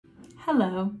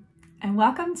Hello, and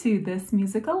welcome to This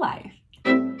Musical Life.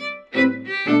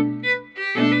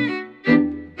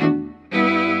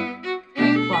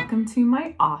 Welcome to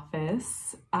my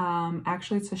office.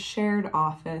 Actually, it's a shared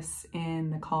office in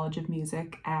the College of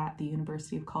Music at the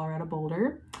University of Colorado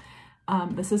Boulder.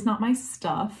 This is not my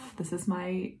stuff. This is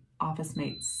my office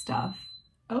mate's stuff.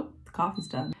 Oh, the coffee's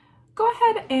done. Go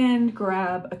ahead and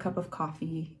grab a cup of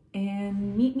coffee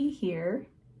and meet me here.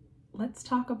 Let's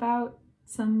talk about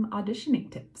some auditioning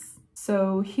tips.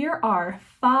 So here are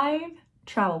 5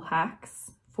 travel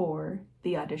hacks for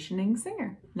the auditioning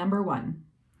singer. Number 1,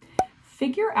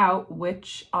 figure out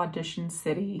which audition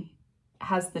city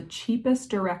has the cheapest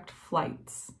direct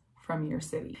flights from your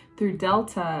city. Through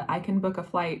Delta, I can book a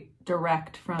flight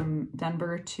direct from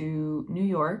Denver to New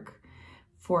York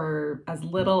for as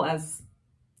little as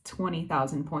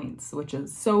 20,000 points, which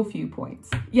is so few points.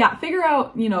 Yeah, figure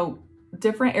out,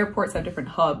 different airports have different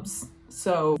hubs.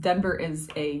 So Denver is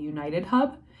a United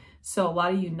hub. So a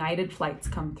lot of United flights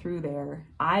come through there.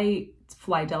 I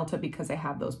fly Delta because I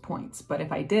have those points, but if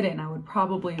I didn't, I would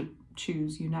probably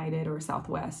choose United or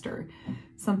Southwest or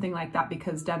something like that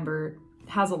because Denver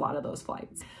has a lot of those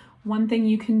flights. One thing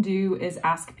you can do is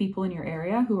ask people in your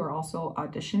area who are also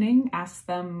auditioning, ask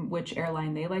them which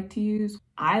airline they like to use.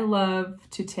 I love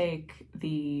to take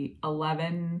the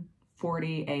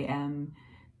 11:40 a.m.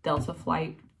 Delta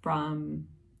flight from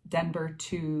Denver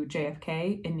to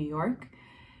JFK in New York.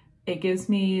 It gives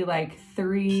me like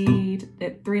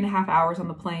 3.5 hours on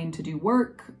the plane to do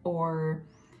work, or,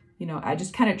 I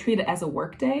just kind of treat it as a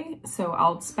work day. So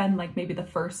I'll spend like maybe the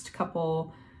first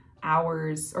couple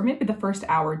hours or maybe the first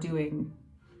hour doing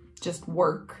just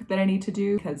work that I need to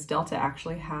do, because Delta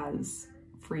actually has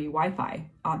free Wi-Fi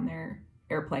on their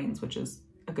airplanes, which is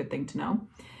a good thing to know.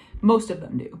 Most of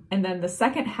them do. And then the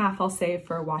second half I'll save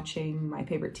for watching my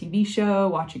favorite TV show,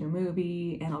 watching a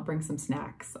movie, and I'll bring some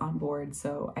snacks on board.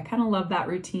 So I kind of love that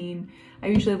routine. I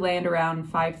usually land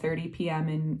around 5:30 p.m.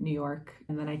 in New York,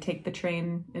 and then I take the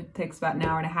train. It takes about an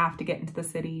hour and a half to get into the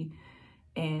city,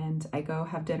 and I go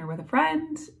have dinner with a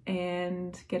friend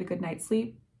and get a good night's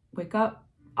sleep, wake up,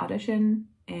 audition,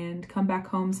 and come back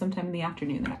home sometime in the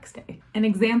afternoon the next day. An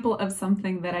example of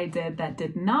something that I did that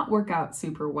did not work out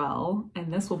super well,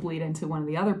 and this will bleed into one of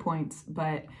the other points,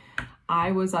 but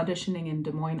I was auditioning in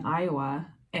Des Moines, Iowa,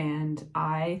 and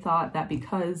I thought that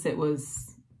because it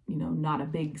was, not a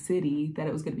big city, that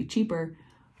it was going to be cheaper.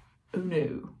 Oh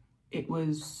no, it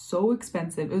was so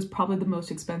expensive. It was probably the most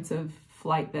expensive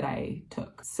flight that I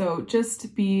took. So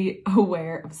just be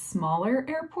aware of smaller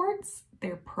airports.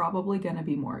 They're probably going to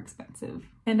be more expensive.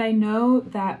 And I know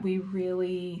that we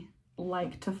really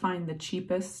like to find the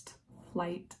cheapest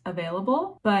flight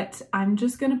available, but I'm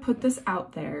just going to put this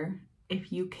out there.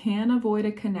 If you can avoid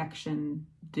a connection,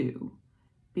 do,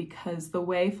 because the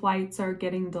way flights are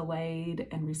getting delayed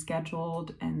and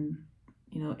rescheduled, and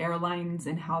airlines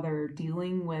and how they're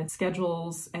dealing with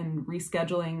schedules and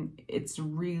rescheduling, it's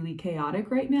really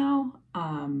chaotic right now.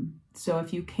 So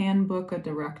if you can book a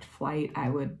direct flight, I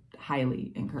would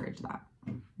highly encourage that.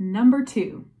 Number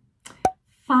 2,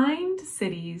 find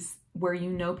cities where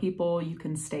people you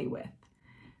can stay with.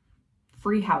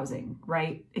 Free housing,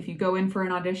 right? If you go in for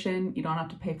an audition, you don't have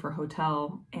to pay for a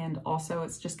hotel. And also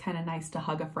it's just kind of nice to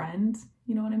hug a friend.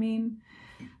 You know what I mean?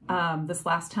 This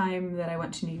last time that I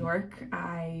went to New York,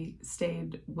 I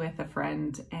stayed with a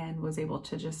friend and was able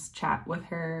to just chat with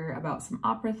her about some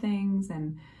opera things.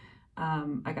 And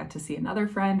I got to see another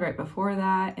friend right before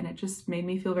that. And it just made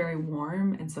me feel very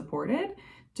warm and supported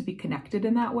to be connected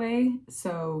in that way.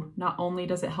 So not only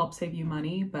does it help save you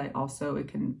money, but also it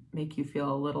can make you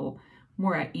feel a little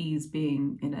more at ease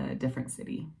being in a different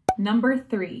city. Number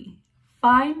 3,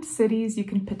 find cities you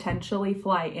can potentially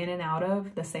fly in and out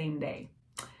of the same day.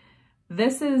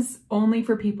 This is only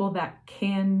for people that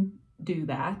can do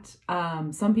that.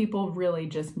 Some people really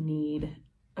just need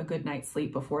a good night's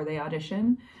sleep before they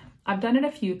audition. I've done it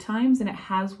a few times and it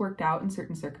has worked out in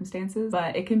certain circumstances,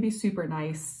 but it can be super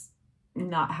nice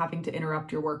not having to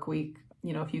interrupt your work week.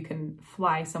 If you can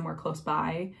fly somewhere close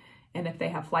by, and if they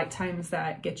have flight times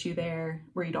that get you there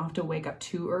where you don't have to wake up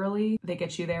too early, they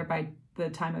get you there by the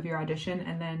time of your audition,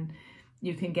 and then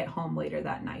you can get home later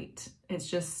that night. It's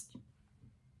just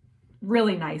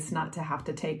really nice not to have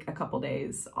to take a couple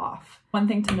days off. One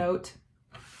thing to note,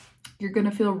 you're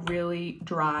gonna feel really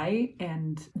dry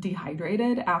and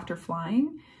dehydrated after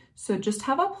flying. So just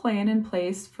have a plan in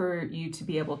place for you to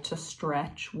be able to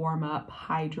stretch, warm up,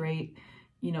 hydrate,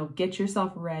 get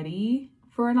yourself ready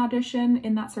for an audition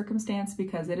in that circumstance,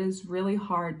 because it is really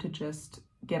hard to just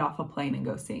get off a plane and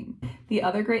go sing. The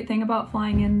other great thing about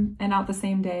flying in and out the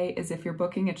same day is if you're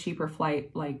booking a cheaper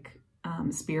flight, like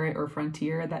Spirit or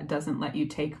Frontier that doesn't let you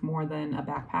take more than a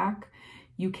backpack,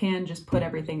 you can just put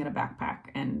everything in a backpack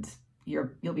and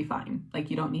you'll be fine. Like,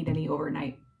 you don't need any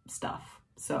overnight stuff.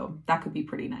 So that could be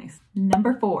pretty nice.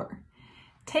 Number 4,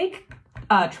 take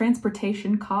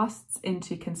transportation costs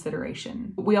into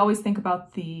consideration. We always think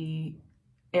about the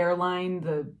airline,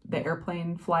 the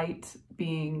airplane flight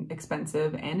being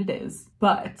expensive, and it is,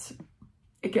 but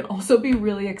it can also be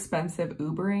really expensive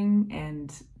Ubering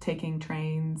and taking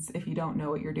trains if you don't know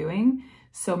what you're doing.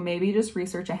 So maybe just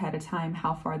research ahead of time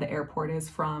how far the airport is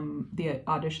from the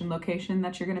audition location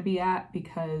that you're going to be at,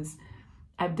 because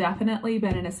I've definitely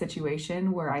been in a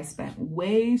situation where I spent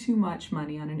way too much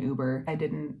money on an Uber. I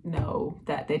didn't know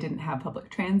that they didn't have public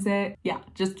transit. Yeah,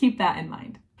 just keep that in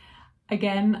mind.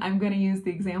 Again, I'm going to use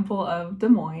the example of Des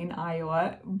Moines,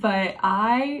 Iowa, but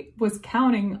I was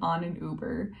counting on an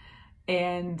Uber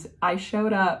and I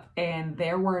showed up and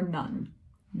there were none.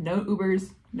 No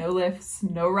Ubers, no Lyfts,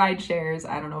 no ride shares.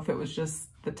 I don't know if it was just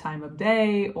the time of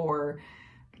day or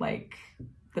like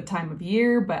the time of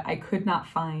year, but I could not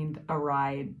find a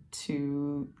ride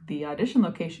to the audition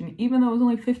location, even though it was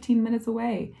only 15 minutes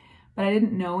away. But I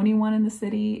didn't know anyone in the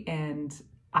city and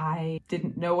I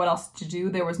didn't know what else to do.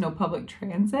 There was no public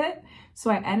transit. So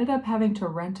I ended up having to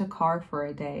rent a car for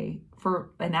a day,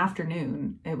 for an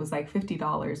afternoon. It was like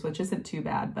 $50, which isn't too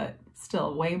bad, but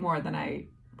still way more than I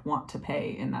want to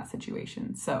pay in that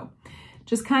situation. So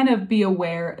just kind of be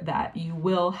aware that you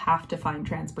will have to find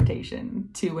transportation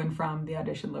to and from the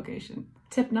audition location.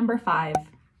 Tip number 5,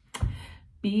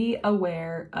 be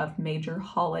aware of major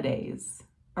holidays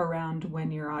around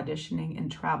when you're auditioning and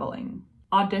traveling.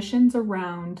 Auditions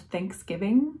around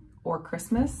Thanksgiving or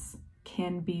Christmas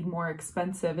can be more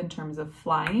expensive in terms of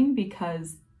flying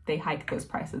because they hike those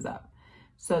prices up.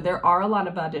 So there are a lot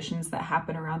of auditions that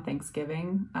happen around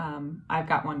Thanksgiving. I've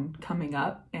got one coming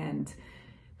up, and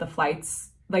the flights,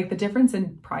 like the difference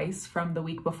in price from the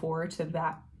week before to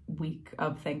that week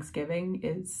of Thanksgiving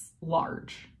is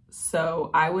large.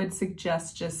 So I would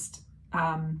suggest just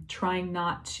trying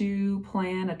not to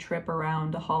plan a trip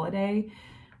around a holiday,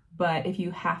 but if you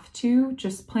have to,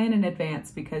 just plan in advance,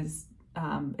 because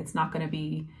it's not going to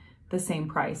be the same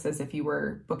price as if you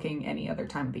were booking any other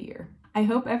time of the year. I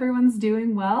hope everyone's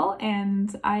doing well,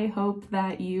 and I hope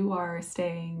that you are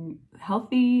staying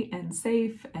healthy and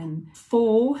safe and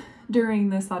full during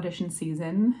this audition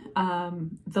season.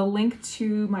 The link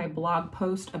to my blog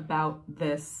post about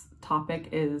this topic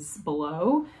is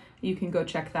below. You can go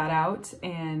check that out,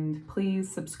 and please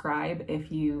subscribe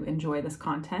if you enjoy this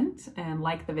content and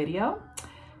like the video.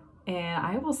 And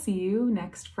I will see you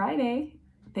next Friday.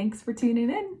 Thanks for tuning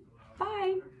in.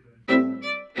 Bye.